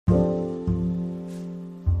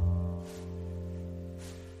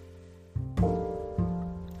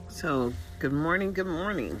So, good morning, good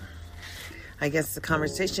morning. I guess the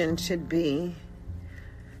conversation should be,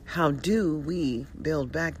 how do we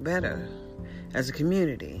build back better as a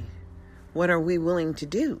community? What are we willing to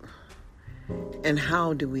do? And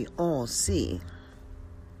how do we all see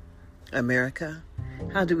America?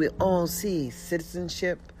 How do we all see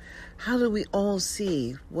citizenship? How do we all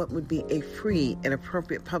see what would be a free and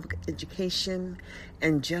appropriate public education?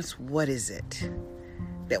 And just what is it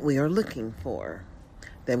that we are looking for,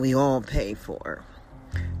 that we all pay for?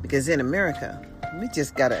 Because in America, we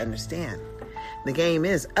just got to understand, the game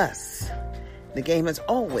is us. The game has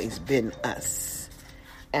always been us.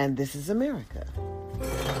 And this is America.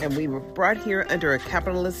 And we were brought here under a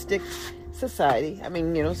capitalistic society. I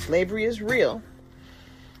mean, slavery is real.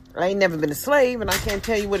 I ain't never been a slave, and I can't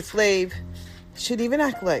tell you what a slave should even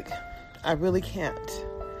act like. I really can't.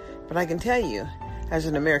 But I can tell you, as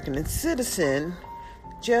an American citizen,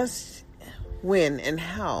 just when and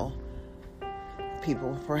how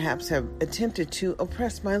people perhaps have attempted to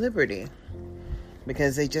oppress my liberty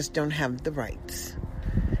because they just don't have the rights.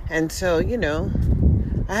 And so,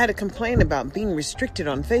 I had to complain about being restricted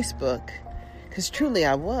on Facebook, because truly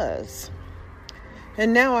I was.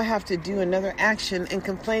 And now I have to do another action and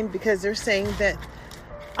complain because they're saying that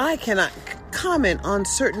I cannot comment on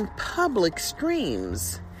certain public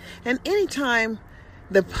streams. And anytime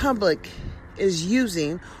the public is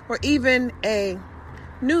using, or even a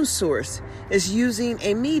news source is using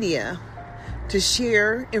a media to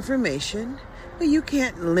share information, well, you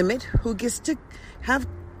can't limit who gets to have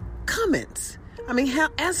comments. I mean, how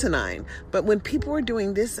asinine. But when people are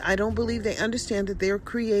doing this, I don't believe they understand that they are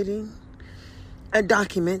creating a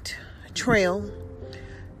document, a trail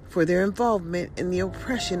for their involvement in the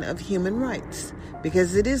oppression of human rights.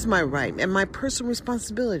 Because it is my right and my personal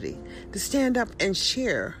responsibility to stand up and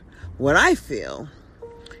share what I feel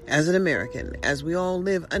as an American, as we all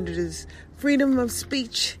live under this freedom of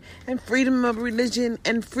speech and freedom of religion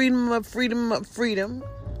and freedom of freedom.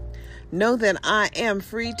 Know that I am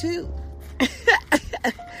free too.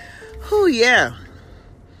 Oh yeah.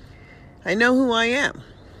 I know who I am.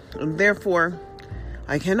 And therefore,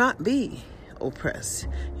 I cannot be oppressed.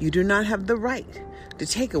 You do not have the right to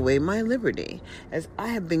take away my liberty, as I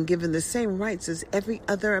have been given the same rights as every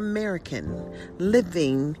other American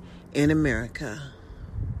living in America.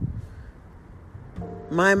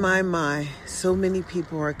 My, so many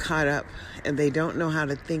people are caught up and they don't know how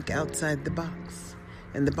to think outside the box.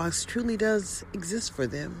 And the box truly does exist for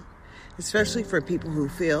them, especially for people who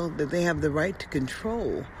feel that they have the right to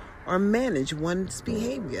control or manage one's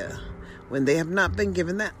behavior when they have not been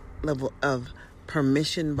given that level of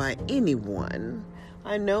permission by anyone.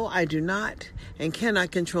 I know I do not and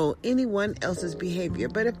cannot control anyone else's behavior,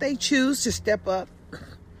 but if they choose to step up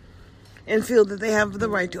and feel that they have the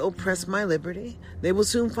right to oppress my liberty, they will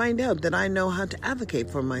soon find out that I know how to advocate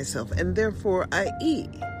for myself, and therefore, i.e.,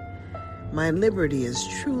 my liberty is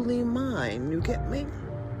truly mine. You get me?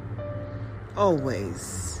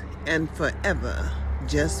 Always and forever,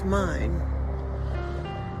 just mine.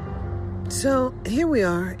 So here we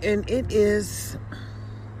are, and it is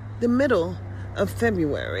the middle of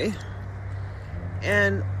February,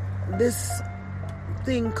 and this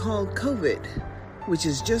thing called COVID, which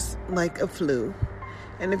is just like a flu.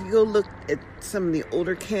 And if you go look at some of the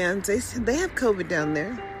older cans, they said they have COVID down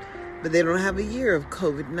there, but they don't have a year of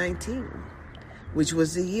COVID-19, which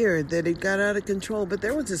was the year that it got out of control. But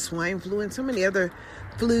there was a swine flu and so many other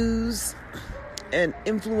flus and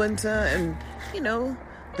influenza and,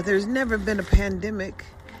 but there's never been a pandemic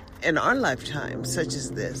in our lifetime such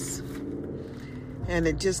as this. And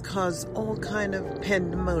it just caused all kind of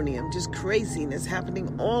pandemonium, just craziness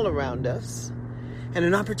happening all around us. And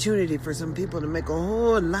an opportunity for some people to make a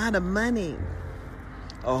whole lot of money.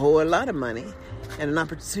 And an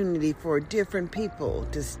opportunity for different people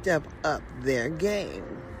to step up their game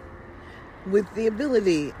with the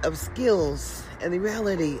ability of skills and the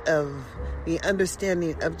reality of the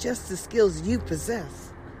understanding of just the skills you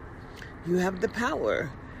possess. You have the power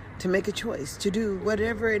to make a choice to do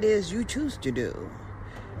whatever it is you choose to do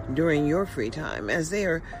during your free time, as they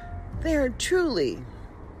are truly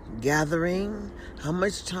gathering how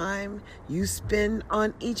much time you spend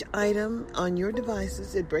on each item on your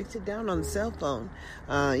devices. It breaks it down on the cell phone.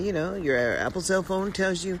 Your Apple cell phone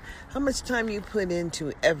tells you how much time you put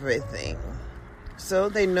into everything. So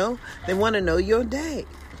they want to know your day.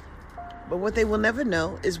 But what they will never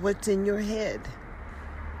know is what's in your head.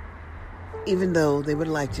 Even though they would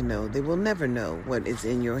like to know, they will never know what is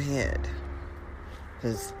in your head,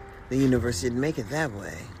 because the universe didn't make it that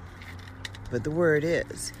way. but the word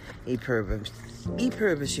is e pluribus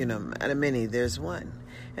unum. Out of many, there's one.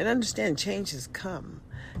 And understand change has come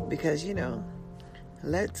because,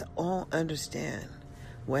 let's all understand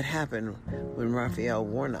what happened when Raphael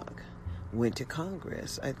Warnock went to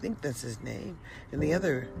Congress. I think that's his name. And the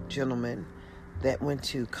other gentleman that went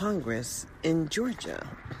to Congress in Georgia.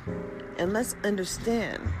 And let's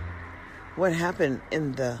understand what happened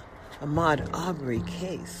in the Ahmaud Arbery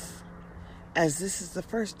case, as this is the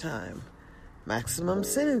first time maximum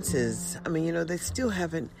sentences. They still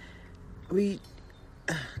haven't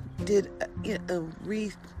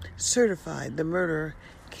recertified the murder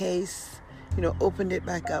case, opened it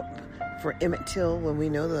back up for Emmett Till when we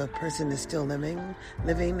know the person is still living,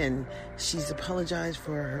 and she's apologized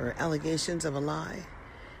for her allegations of a lie.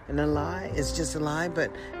 And a lie is just a lie,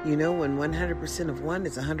 but when 100% of one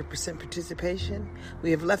is 100% participation,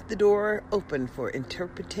 we have left the door open for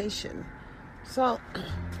interpretation. So,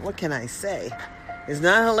 what can I say? It's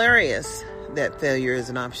not hilarious that failure is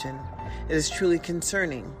an option. It is truly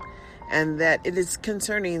concerning. And that it is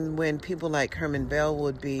concerning when people like Herman Bell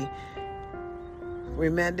would be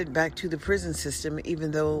remanded back to the prison system,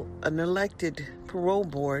 even though an elected parole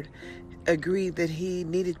board agreed that he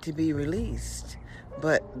needed to be released.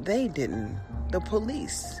 But they didn't. The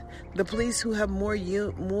police who have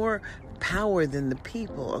more power than the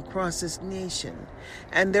people across this nation.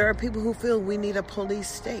 And there are people who feel we need a police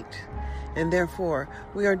state. And therefore,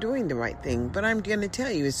 we are doing the right thing. But I'm going to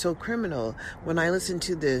tell you, it's so criminal when I listen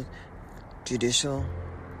to the judicial,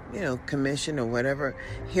 commission or whatever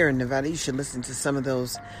here in Nevada. You should listen to some of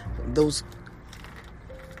those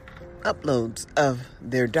uploads of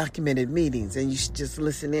their documented meetings, and you should just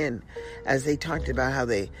listen in as they talked about how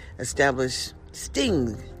they established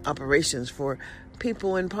sting operations for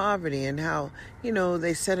people in poverty and how,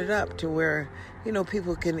 they set it up to where,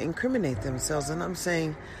 people can incriminate themselves. And I'm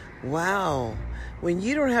saying, wow, when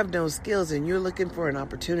you don't have no skills and you're looking for an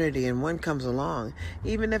opportunity and one comes along,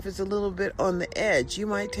 even if it's a little bit on the edge, you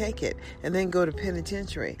might take it and then go to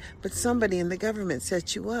penitentiary. But somebody in the government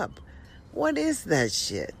sets you up. What is that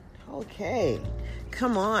shit? Okay,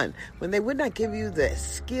 come on. When they would not give you the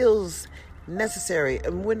skills necessary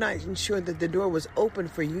and would not ensure that the door was open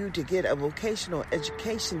for you to get a vocational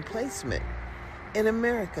education placement in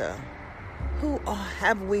America, who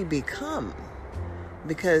have we become?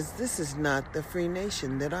 Because this is not the free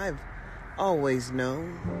nation that I've always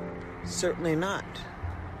known. Certainly not.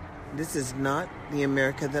 This is not the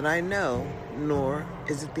America that I know, nor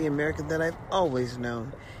is it the America that I've always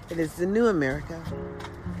known. It is the new America.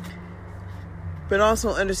 But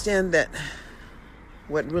also understand that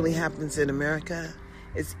what really happens in America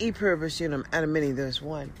is e pluribus unum. Out of many, there's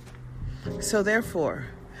one. So therefore,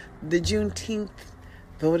 the Juneteenth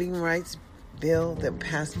voting rights bill that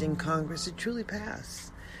passed in Congress, it truly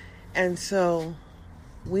passed. And so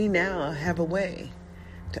we now have a way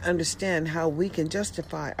to understand how we can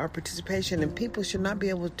justify our participation, and people should not be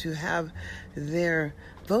able to have their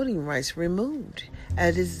voting rights removed.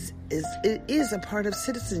 It is a part of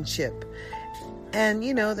citizenship. And,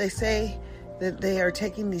 they say that they are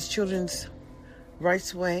taking these children's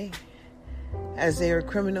rights away as they are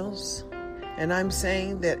criminals. And I'm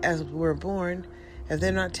saying that as we're born, if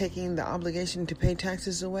they're not taking the obligation to pay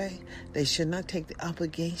taxes away, they should not take the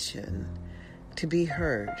obligation to be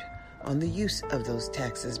heard on the use of those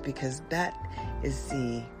taxes, because that is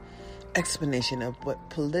the explanation of what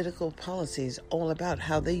political policy is all about,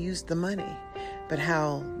 how they use the money. But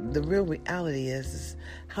how the real reality is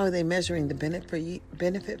how are they measuring the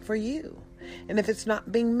benefit for you? And if it's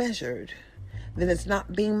not being measured, then it's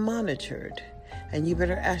not being monitored. And you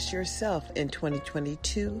better ask yourself in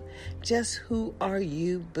 2022, just who are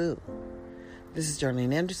you, boo? This is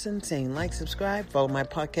Darlene Anderson saying like, subscribe, follow my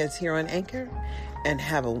podcast here on Anchor, and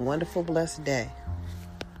have a wonderful, blessed day.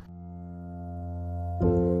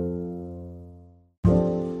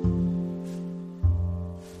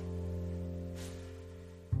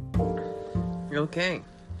 Okay,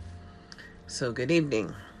 so good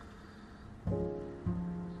evening.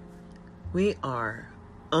 We are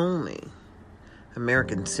only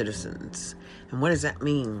American citizens. And what does that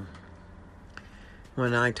mean?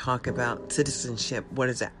 When I talk about citizenship, what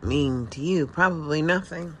does that mean to you? Probably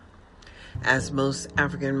nothing. As most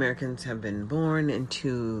African Americans have been born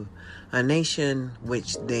into a nation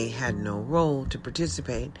which they had no role to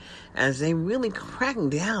participate, as they really cracked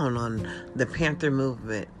down on the Panther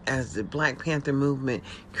movement, as the Black Panther movement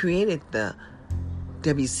created the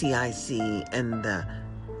WCIC and the,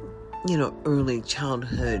 early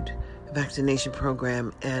childhood vaccination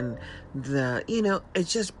program, and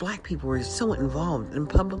it's just Black people were so involved in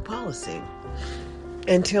public policy.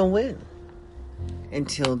 Until when?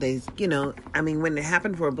 until they, when it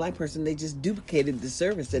happened for a black person, they just duplicated the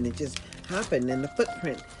service and it just happened. And the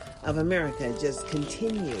footprint of America just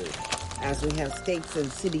continued as we have states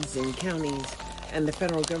and cities and counties, and the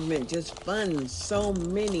federal government just funds so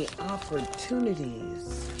many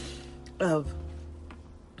opportunities of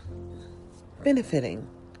benefiting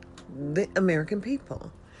the American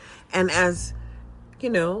people. And as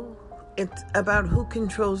it's about who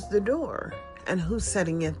controls the door and who's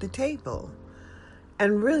sitting at the table.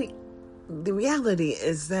 And really, the reality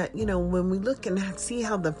is that, when we look and see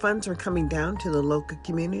how the funds are coming down to the local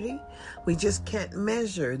community, we just can't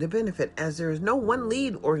measure the benefit, as there is no one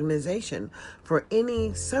lead organization for any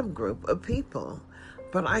subgroup of people.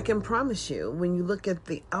 But I can promise you, when you look at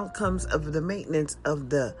the outcomes of the maintenance of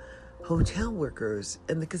the hotel workers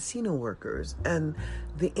and the casino workers and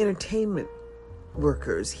the entertainment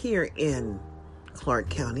workers here in Clark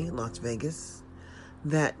County, Las Vegas,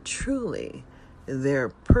 that truly their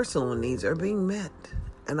personal needs are being met.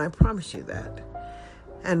 And I promise you that.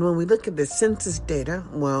 And when we look at the census data,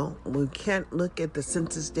 well, we can't look at the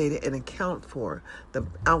census data and account for the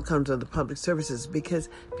outcomes of the public services, because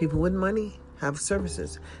people with money have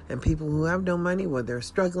services, and people who have no money, well, they're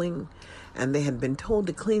struggling, and they had been told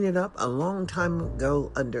to clean it up a long time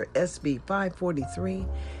ago under SB 543,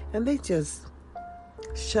 and they just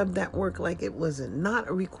shoved that work like it was not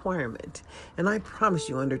a requirement. And I promise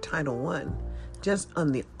you, under Title I, just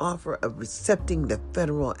on the offer of accepting the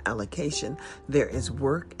federal allocation, there is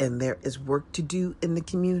work, and there is work to do in the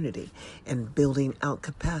community and building out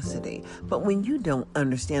capacity. But when you don't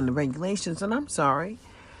understand the regulations, and I'm sorry,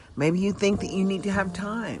 maybe you think that you need to have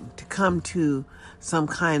time to come to some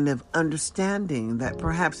kind of understanding that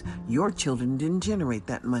perhaps your children didn't generate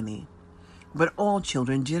that money, but all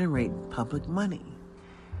children generate public money.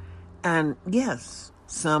 And yes,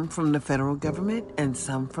 some from the federal government and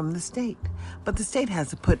some from the state. But the state has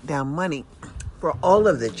to put down money for all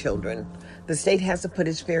of the children. The state has to put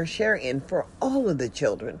its fair share in for all of the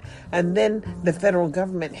children. And then the federal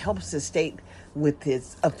government helps the state with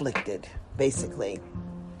its afflicted, basically.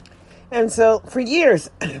 And so for years,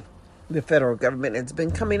 the federal government has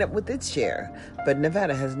been coming up with its share, but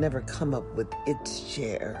Nevada has never come up with its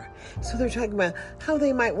share. So they're talking about how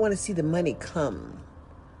they might want to see the money come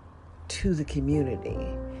to the community,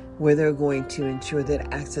 where they're going to ensure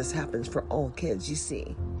that access happens for all kids. You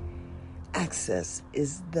see, access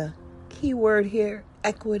is the key word here,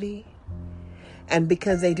 equity. And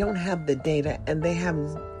because they don't have the data, and they have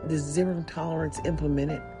the zero tolerance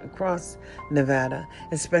implemented across Nevada,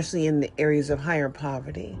 especially in the areas of higher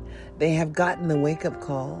poverty, they have gotten the wake-up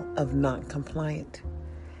call of not compliant.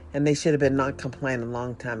 And they should have been not compliant a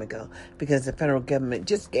long time ago, because the federal government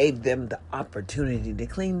just gave them the opportunity to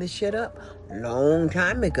clean this shit up long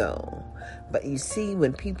time ago. But you see,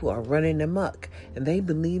 when people are running amok and they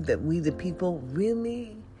believe that we the people,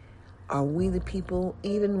 really, are we the people,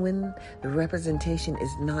 even when the representation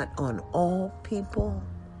is not on all people?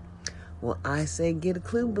 Well, I say get a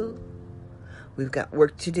clue, boo. We've got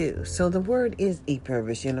work to do. So the word is e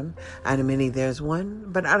pluribus unum. Out of many there's one,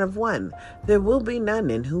 but out of one there will be none.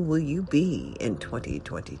 And who will you be in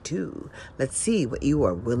 2022? Let's see what you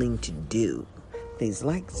are willing to do. Please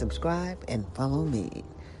like, subscribe, and follow me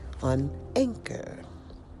on Anchor.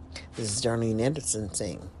 This is Darlene Anderson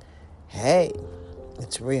saying, hey,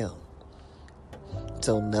 it's real.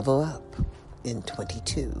 So level up in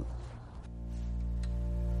 22.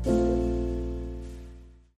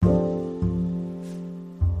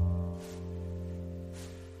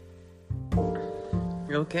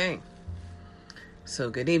 Okay, so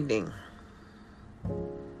good evening.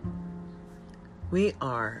 We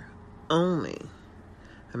are only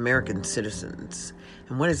American citizens.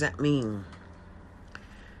 And what does that mean?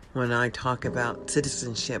 When I talk about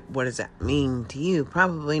citizenship, what does that mean to you?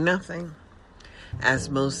 Probably nothing. As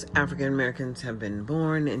most African Americans have been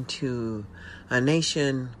born into a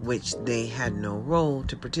nation which they had no role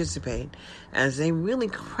to participate, as they really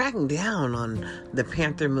cracked down on the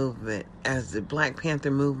Panther movement, as the Black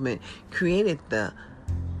Panther movement created the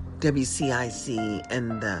WCIC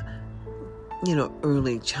and the,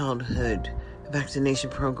 early childhood vaccination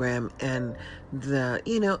program, and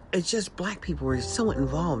it's just black people were so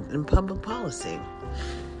involved in public policy.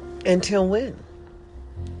 Until when?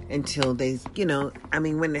 Until they,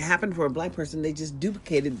 when it happened for a black person, they just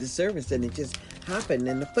duplicated the service, and it just happened.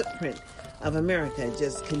 And the footprint of America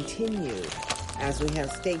just continued as we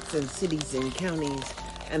have states and cities and counties,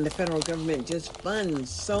 and the federal government just funds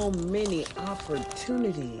so many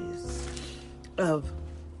opportunities of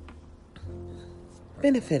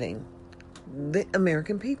benefiting the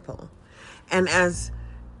American people. And as,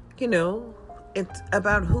 It's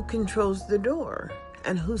about who controls the door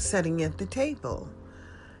and who's sitting at the table.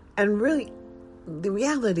 And really, the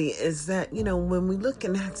reality is that, when we look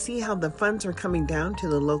and see how the funds are coming down to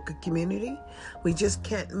the local community, we just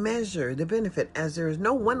can't measure the benefit, as there is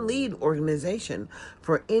no one lead organization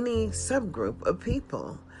for any subgroup of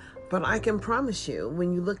people. But I can promise you,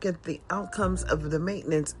 when you look at the outcomes of the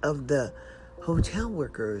maintenance of the hotel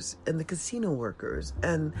workers and the casino workers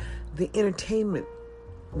and the entertainment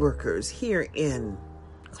workers here in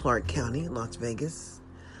Clark County, Las Vegas,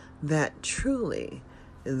 that truly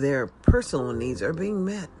their personal needs are being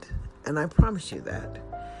met. And I promise you that.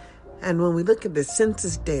 And when we look at the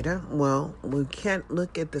census data, well, we can't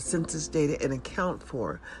look at the census data and account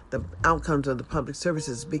for the outcomes of the public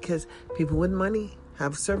services, because people with money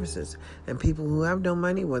have services, and people who have no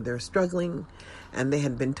money, well, they're struggling, and they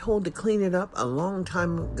had been told to clean it up a long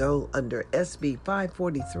time ago under SB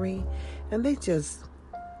 543, and they just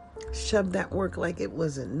shoved that work like it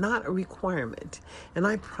was not a requirement. And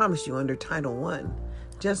I promise you, under Title I,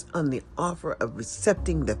 just on the offer of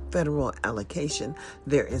accepting the federal allocation,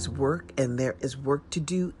 there is work, and there is work to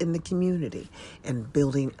do in the community and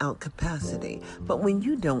building out capacity. But when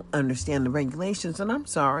you don't understand the regulations, and I'm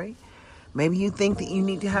sorry, maybe you think that you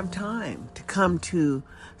need to have time to come to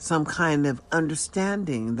some kind of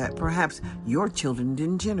understanding that perhaps your children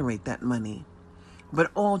didn't generate that money,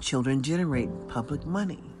 but all children generate public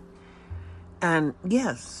money. And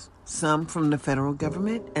yes, some from the federal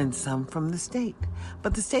government and some from the state.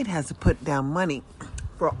 But the state has to put down money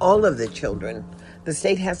for all of the children. The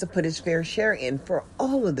state has to put its fair share in for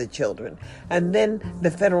all of the children. And then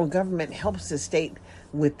the federal government helps the state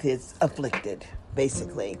with its afflicted,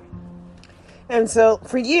 basically. And so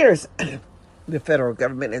for years, the federal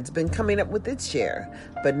government has been coming up with its share,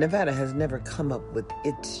 but Nevada has never come up with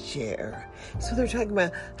its share. So they're talking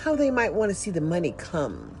about how they might want to see the money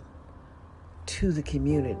come to the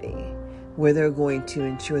community, where they're going to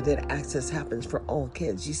ensure that access happens for all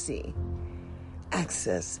kids. You see,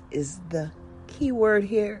 access is the key word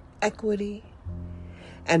here, equity.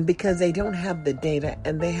 And because they don't have the data,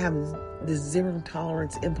 and they have the zero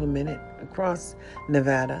tolerance implemented across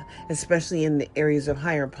Nevada, especially in the areas of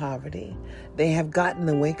higher poverty, they have gotten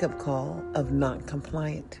the wake-up call of not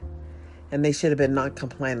compliant. And they should have been not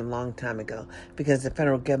compliant a long time ago, because the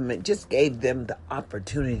federal government just gave them the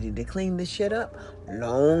opportunity to clean this shit up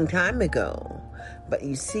long time ago. But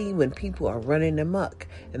you see, when people are running amok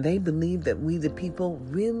and they believe that we the people,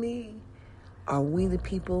 really, are we the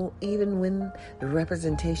people, even when the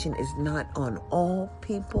representation is not on all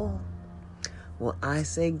people? Well, I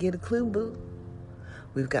say get a clue, boo.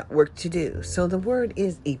 We've got work to do. So the word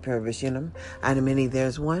is e pluribus unum. Out of many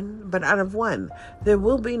there's one, but out of one there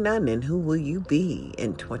will be none. And who will you be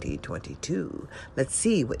in 2022? Let's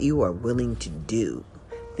see what you are willing to do.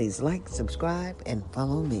 Please like, subscribe, and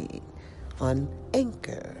follow me on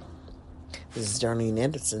Anchor. This is Darlene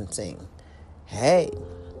Anderson saying, hey,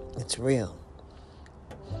 it's real.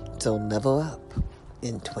 So level up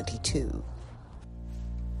in 22.